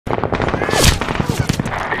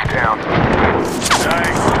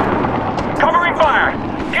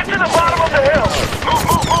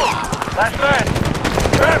Last man.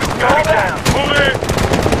 Travis, go down. Move in.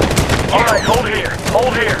 All right, hold here.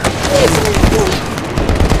 Hold here.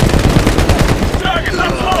 Target's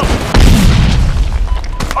up close.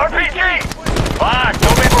 RPG! Fuck,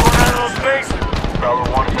 don't make me run out of those spaces. Bravo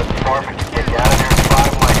 1 is at the farm and can get you out of there in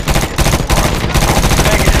 5 minutes.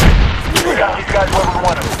 Negative. We got these guys where we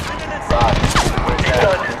want them. Roger. He's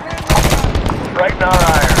done. Right in our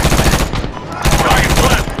iron. Target's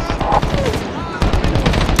left.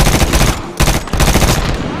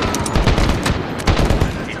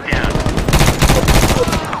 He's down.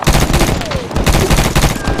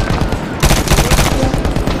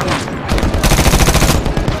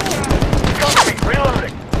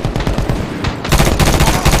 Reloading.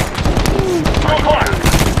 Go fire.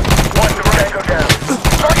 Watch the Tango down.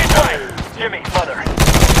 Target time. Jimmy, mother.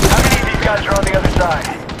 How many of these guys are on the other side?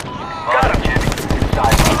 Got him. Jimmy.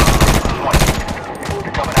 Inside. 20.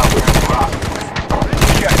 They're coming out here in the rock.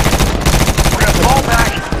 Check. We're gonna fall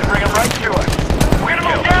back and bring them right to us. We're gonna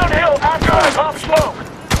move downhill after I pop smoke.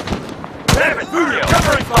 Damn it!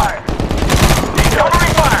 Covering fire. He's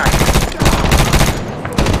covering fire.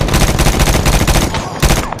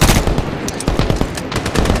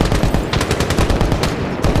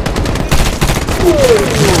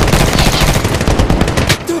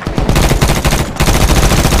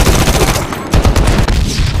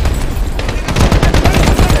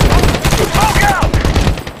 Smoke out!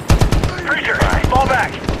 Creature, fall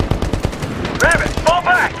back. Rabbit, fall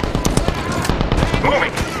back.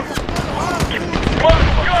 Moving. Close,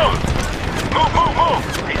 go! Move, move, move.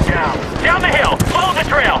 He's down. Down the hill. Follow the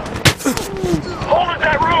trail. Hold at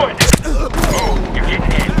that ruin. Move. You're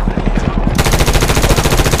getting hit.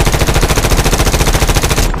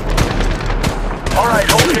 All right,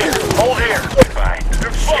 hold here. Hold here. Fine.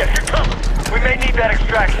 Shit, you're coming. We may need that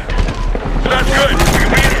extraction. That's good. We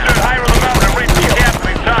can be inside higher on the mountain and reach the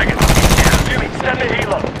gasoline target. Jimmy, send the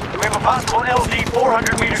helo. We have a possible LZ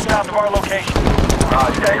 400 meters south of our location.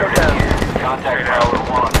 Roger. Tango down. Contact Bravo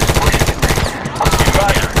 1. Pushing it.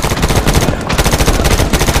 Roger.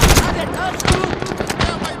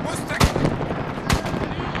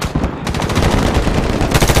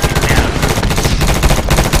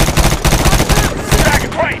 Back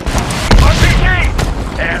and right. RPG!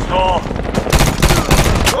 Asshole.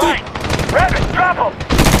 Right. Rabbit, drop him.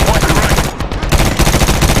 One to right.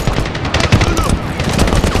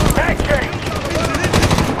 Tag change.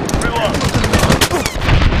 Reload.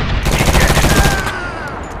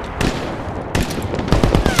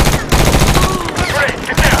 Great,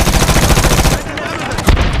 get down.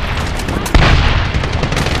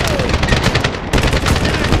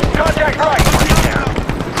 Contact right.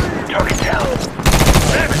 Target down.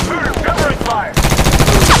 Rabbit, murder, covering fire.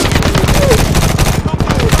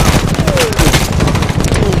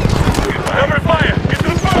 Cover fire! Get to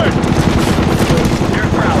the bird! Here's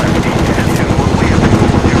Prowler.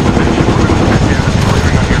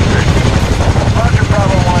 Roger,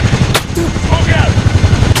 Bravo 1. Move out!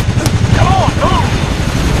 Come on, move!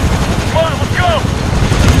 Come on, let's go!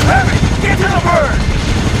 Rabbit, get to the bird!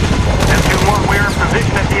 S21, we're in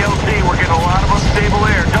position at the LC. We're getting a lot of unstable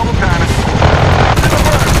air. Double time it. To the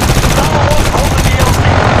bird! Bravo 1 holding the LZ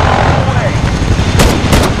all the way.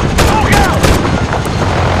 Move out!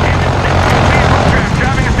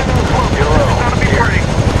 Driving us into the slope. It's gonna be pretty.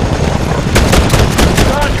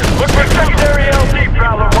 Roger, look for secondary LZ,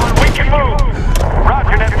 Prowler 1. We can move!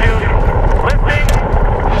 Roger, Neptune. Lifting.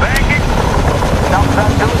 Banking.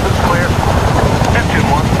 Southside Phillips is clear. Neptune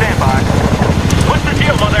 1, stand by. What's the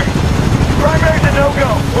deal, mother? Primary's a no-go.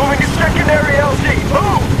 Moving to secondary LZ.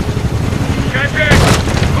 Move! Contact!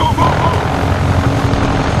 Move, move, move!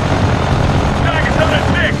 Target's on at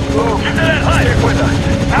 6. Move. Get to that hut. Stick with us.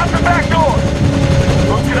 Out the back door.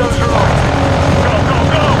 Move to those roads. Go, go,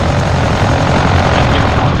 go!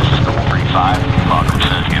 This is Noble 35. Logger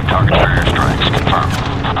says you have targets for airstrikes. Confirmed.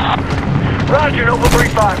 Roger, Noble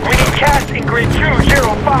 35. We need cast in grid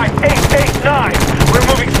 205889. We're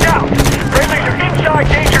moving south. Friendlies are inside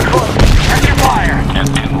danger close. Catch your fire.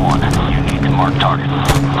 Neptune 1, you need to mark target.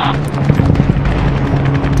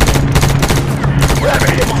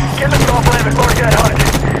 Rabbit, get the soft land and mark that hut.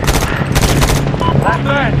 Last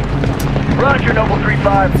man. Roger, Noble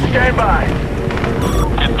 35. Stand by.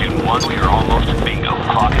 Neptune 1, we are almost at bingo.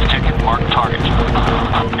 Clock is ticking. Mark target.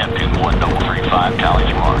 Neptune 1, Noble 35,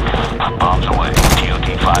 tallies mark. Bombs away. TOT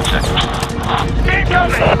 5 seconds.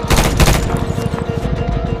 Incoming!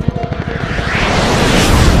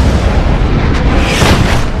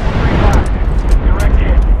 Direct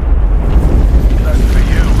hit. That's for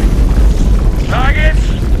you. Targets!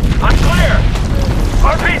 I'm clear!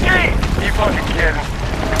 RPG! You fucking kidding?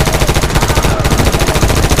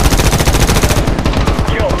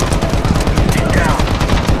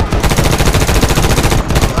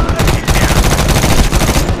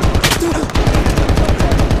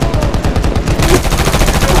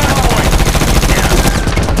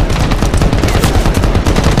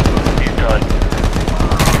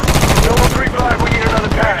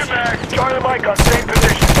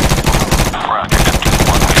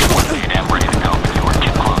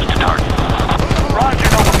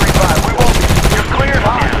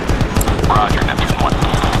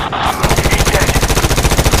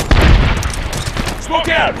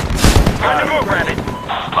 On the move, Rabbit.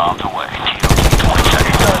 Bombs away. TOT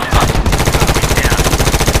 20 seconds.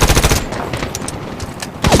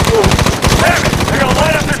 Rabbit, they're gonna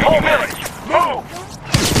light up this whole village. Move!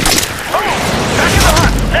 Move! Back in the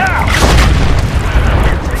hunt, now!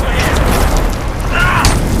 Ah!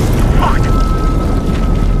 Fuck!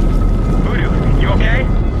 Voodoo, you okay?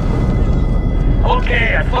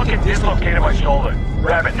 Okay, I fucking dislocated my shoulder.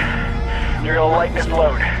 Rabbit, you're gonna lighten this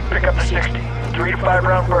load. Pick up the 60. 3 to 5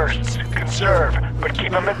 round bursts. Conserve, but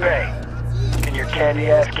keep them at bay. Can your candy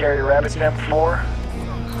ass carry Rabbit's M4?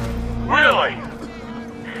 Really?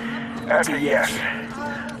 That's a yes.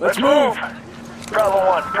 Let's move! Problem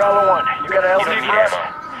one. You got an LZ for us?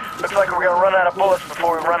 Looks like we're gonna run out of bullets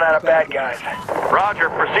before we run out of bad guys. Roger,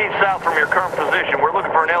 proceed south from your current position. We're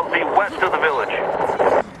looking for an LZ west of the village.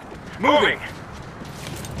 Moving!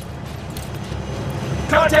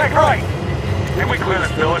 Contact right! Didn't we clear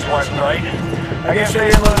this village last night? I guess they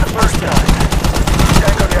didn't load the first time.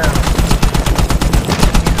 Tango down.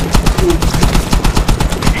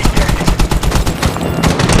 He's dead.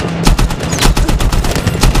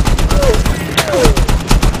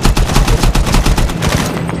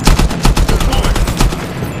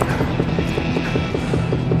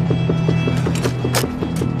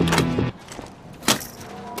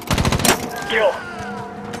 Kill.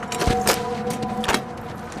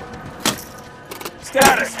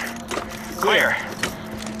 Status. Clear.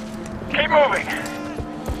 Keep moving.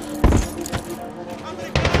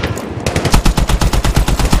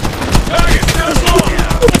 Target, still slow.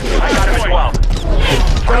 I got him as well.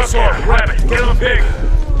 Front Rabbit, get him big.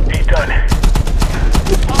 He's done.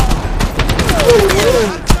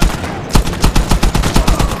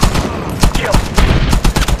 Kill.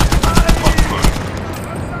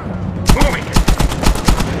 Moving.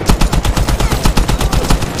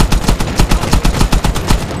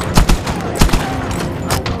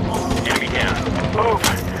 Enemy down. Move.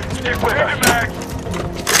 Stick with us. Back.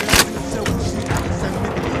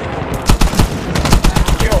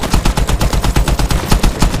 Kill.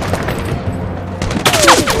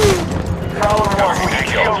 Prowler 1,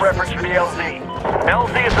 kill reference for the LZ.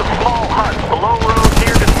 LZ is a small hut below road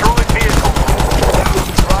near destroyed vehicles.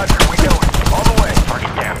 Roger, we know it. All the way.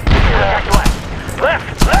 Target down. Back left. Left!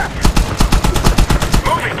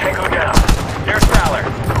 Moving, Tango down. There's Prowler.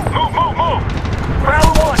 Move!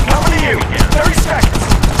 Prowler 1, coming to you. 30 seconds.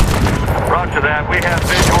 Roger that. We have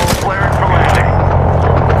visual